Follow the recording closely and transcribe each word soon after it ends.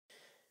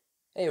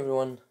Hey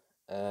everyone,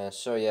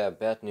 so yeah,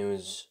 bad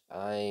news.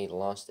 I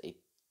lost a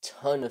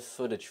ton of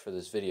footage for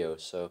this video,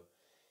 so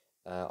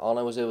all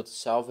I was able to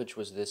salvage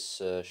was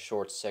this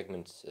short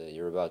segment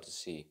you're about to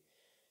see.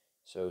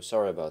 So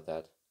sorry about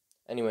that.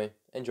 Anyway,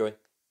 enjoy.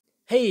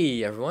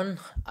 Hey everyone,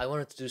 I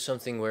wanted to do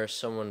something where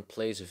someone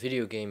plays a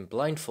video game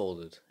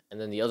blindfolded,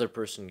 and then the other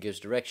person gives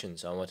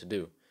directions on what to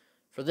do.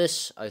 For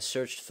this, I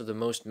searched for the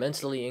most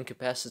mentally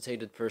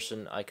incapacitated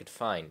person I could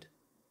find.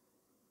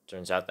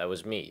 Turns out that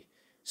was me.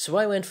 So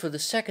I went for the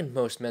second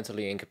most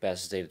mentally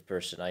incapacitated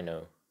person I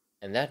know,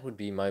 and that would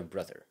be my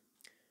brother.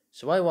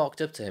 So I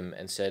walked up to him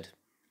and said,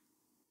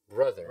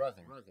 Brother,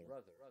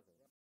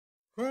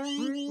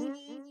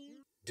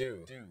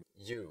 do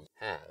you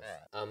have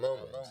a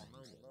moment?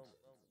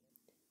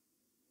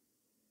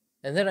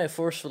 And then I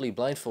forcefully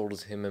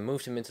blindfolded him and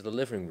moved him into the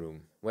living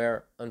room,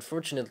 where,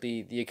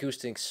 unfortunately, the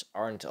acoustics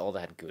aren't all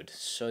that good,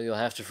 so you'll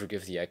have to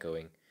forgive the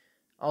echoing.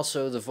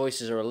 Also, the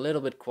voices are a little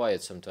bit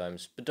quiet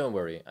sometimes, but don't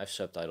worry, I've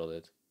subtitled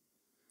it.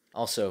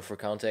 Also, for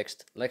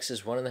context, Lex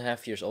is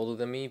 1.5 years older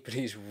than me, but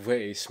he's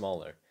way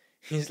smaller.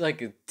 He's like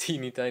a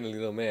teeny tiny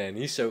little man.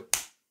 He's so...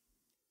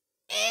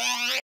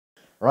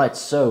 Right,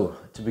 so,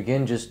 to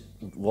begin, just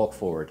walk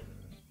forward.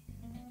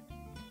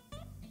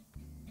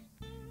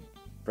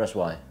 Press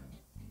Y.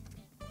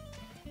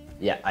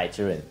 Yeah, alright,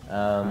 you're in.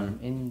 I'm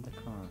in the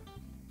car.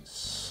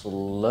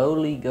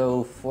 Slowly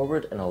go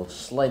forward and a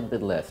slight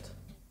bit left.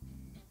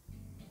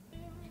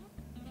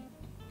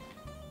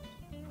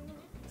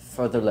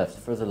 Further left,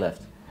 further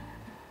left.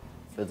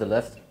 Further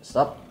left,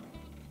 stop.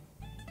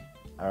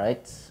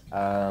 Alright,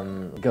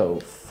 go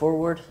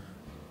forward.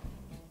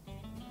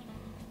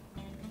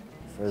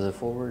 Further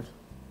forward.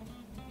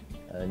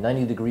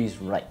 90 degrees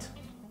right.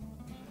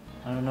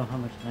 I don't know how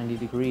much 90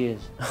 degree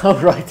is.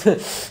 Alright,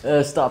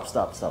 stop.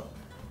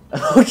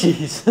 Oh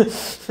jeez.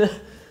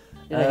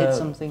 Did I hit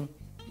something?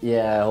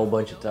 Yeah, a whole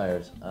bunch of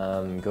tires.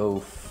 Go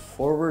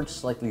forward,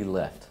 slightly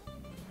left.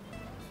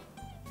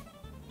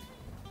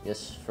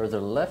 Yes,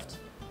 further left.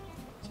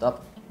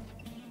 Stop.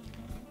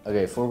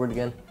 Okay, forward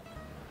again.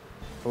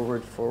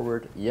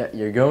 Forward. Yeah,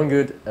 you're going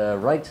good.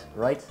 Right.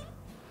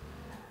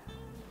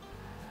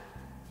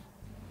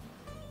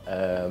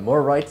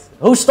 More right.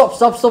 Oh,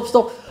 stop.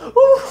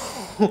 Ooh.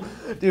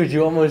 Dude,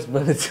 you almost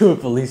went into a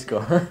police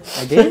car.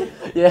 I did?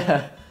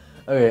 Yeah.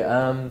 Okay,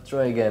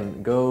 try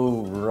again.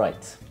 Go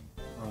right.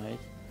 Right.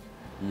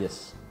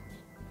 Yes.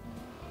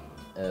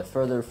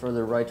 Further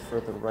right,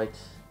 further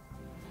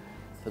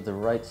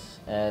right,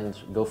 and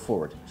go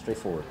forward, straight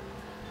forward.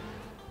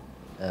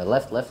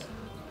 Left.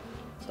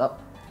 Stop.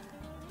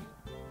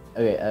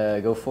 Okay,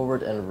 go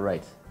forward and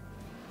right.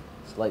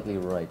 Slightly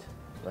right.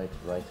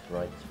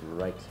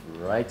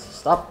 Right.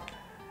 Stop.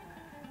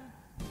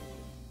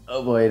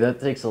 Oh boy,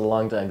 that takes a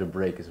long time to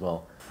brake as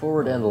well.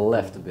 Forward and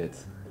left a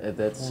bit.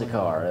 That's a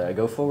car.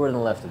 Go forward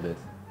and left a bit.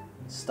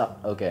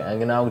 Stop. Okay, I'm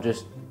gonna now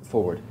just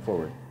forward.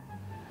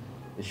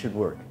 It should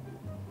work.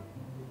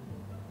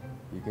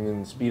 You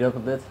can speed up a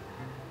bit.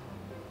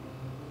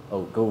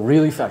 Oh, go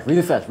really fast.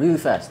 No, stop.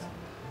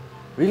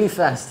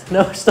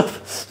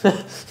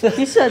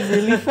 You said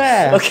really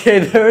fast. Okay,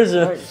 there is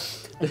a...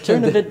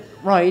 Turn a bit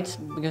right,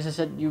 because I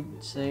said you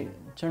say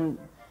turn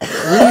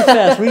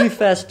really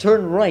fast,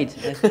 turn right.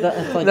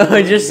 No,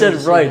 I just said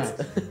right.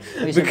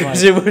 You said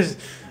Because right. it was...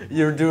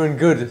 You're doing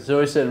good. So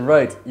I said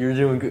right. You're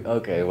doing good.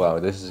 Okay, wow,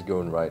 this is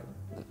going right.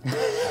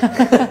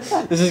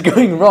 This is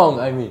going wrong,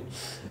 I mean.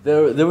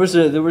 There was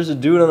a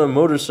dude on a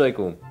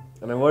motorcycle.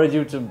 And I wanted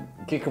you to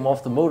kick him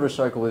off the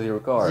motorcycle with your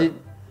car.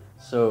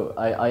 So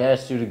I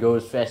asked you to go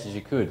as fast as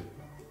you could.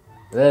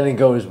 That didn't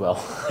go as well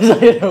as I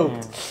had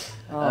hoped.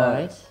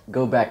 Alright.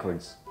 Go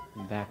backwards.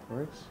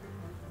 Backwards.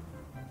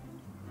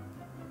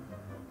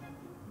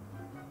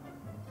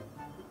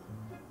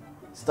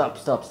 Stop.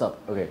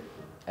 Okay.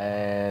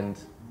 And...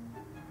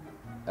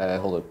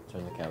 hold up.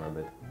 Turn the camera a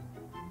bit.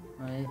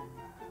 Right.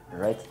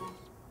 Right?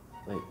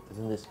 Wait,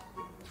 isn't this...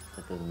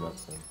 That does not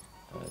thing.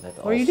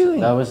 What are you doing?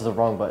 That was the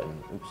wrong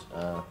button. Oops.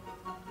 Oh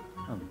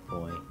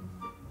boy.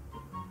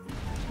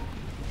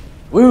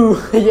 Woo!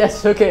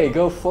 Yes, okay.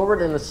 Go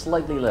forward and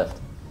slightly left.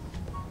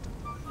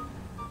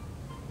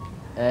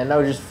 And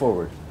now just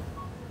forward.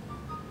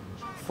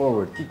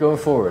 Keep going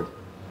forward.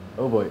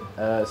 Oh boy.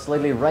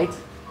 Slightly right.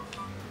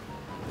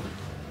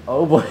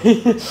 Oh boy.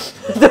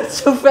 That's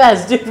so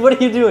fast, dude. What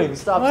are you doing?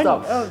 Stop.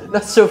 Oh.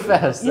 Not so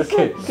fast. You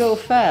Okay. said go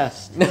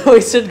fast. No, I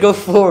said go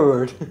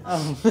forward.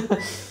 Oh.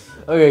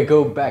 Okay,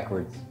 go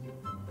backwards.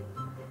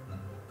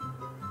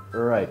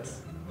 Right.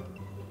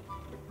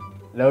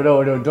 No,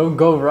 don't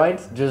go right.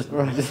 Just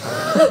Right.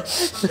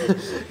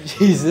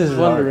 Jesus.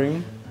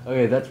 Wondering.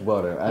 Okay, that's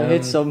water. I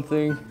hit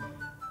something.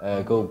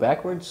 Go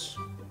backwards.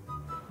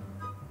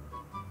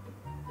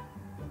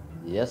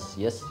 Yes.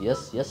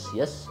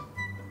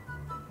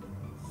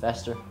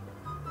 Faster.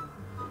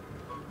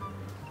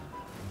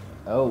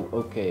 Oh,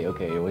 okay.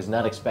 I was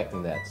not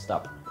expecting that.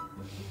 Stop.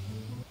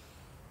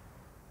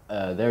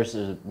 There's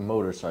a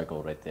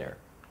motorcycle right there.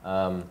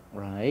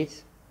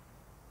 Right.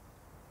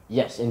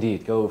 Yes,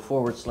 indeed. Go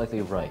forward,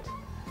 slightly right.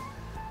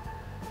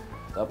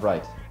 Up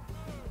right.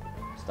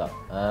 Stop.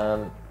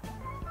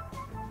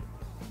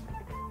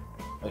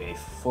 Okay,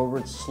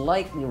 forward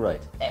slightly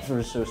right.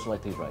 Ever so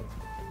slightly right.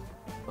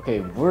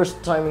 Okay,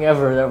 worst timing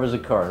ever, there was a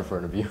car in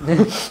front of you.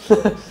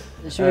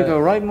 Should we go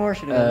right more?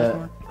 Should we go left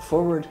more?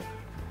 Forward.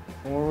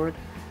 Forward.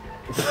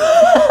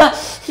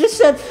 You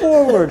said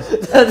forward!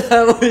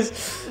 that was...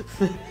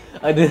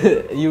 I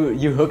did.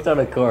 You hooked on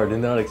a car, did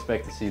not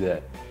expect to see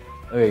that.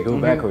 Okay, go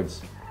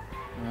backwards.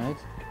 Right.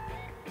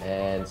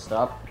 And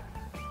stop.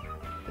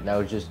 And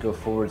now just go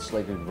forward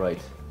slightly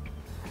right.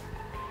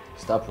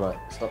 Stop right.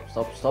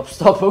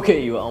 Stop.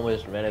 Okay, you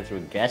almost ran into a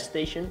gas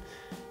station.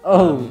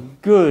 Oh,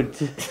 good.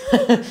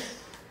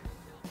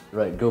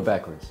 Right, go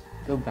backwards.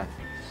 Go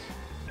backwards.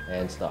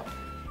 And stop.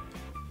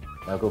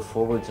 Now go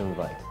forwards and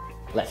right.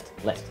 Left.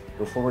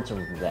 Go forwards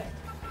and left.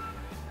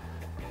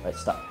 Right,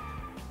 stop.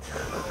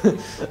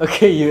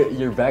 Okay,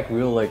 your back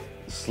wheel like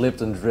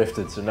slipped and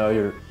drifted, so now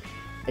you're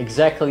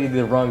exactly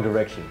the wrong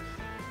direction.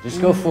 Just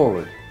go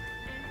forward.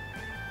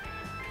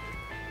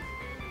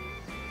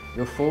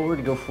 Go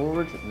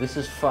forward. This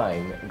is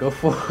fine. Go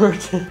forward.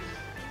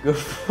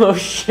 Oh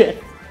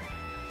shit.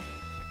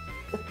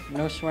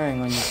 No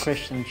swearing on your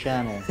Christian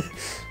channel.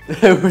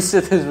 Who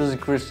said this was a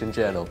Christian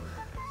channel?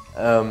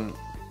 I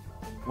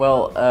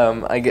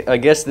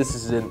guess this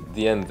is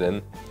the end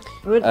then.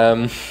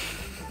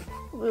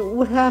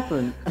 What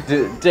happened?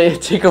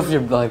 Take off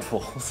your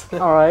blindfold.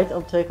 Alright,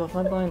 I'll take off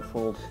my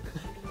blindfold.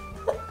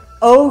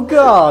 Oh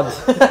god!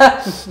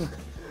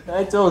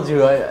 I told you,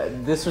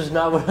 this was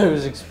not what I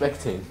was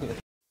expecting.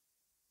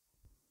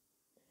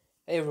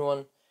 Hey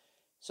everyone,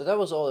 so that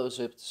was all I was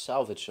able to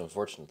salvage,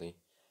 unfortunately,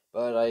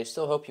 but I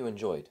still hope you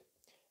enjoyed.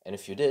 And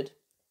if you did,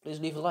 please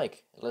leave a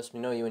like, it lets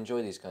me know you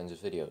enjoy these kinds of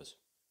videos.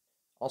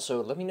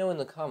 Also, let me know in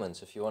the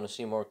comments if you want to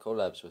see more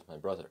collabs with my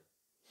brother.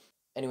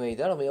 Anyway,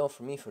 that'll be all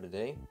from me for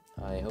today.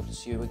 I hope to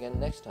see you again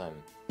next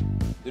time.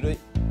 Doei!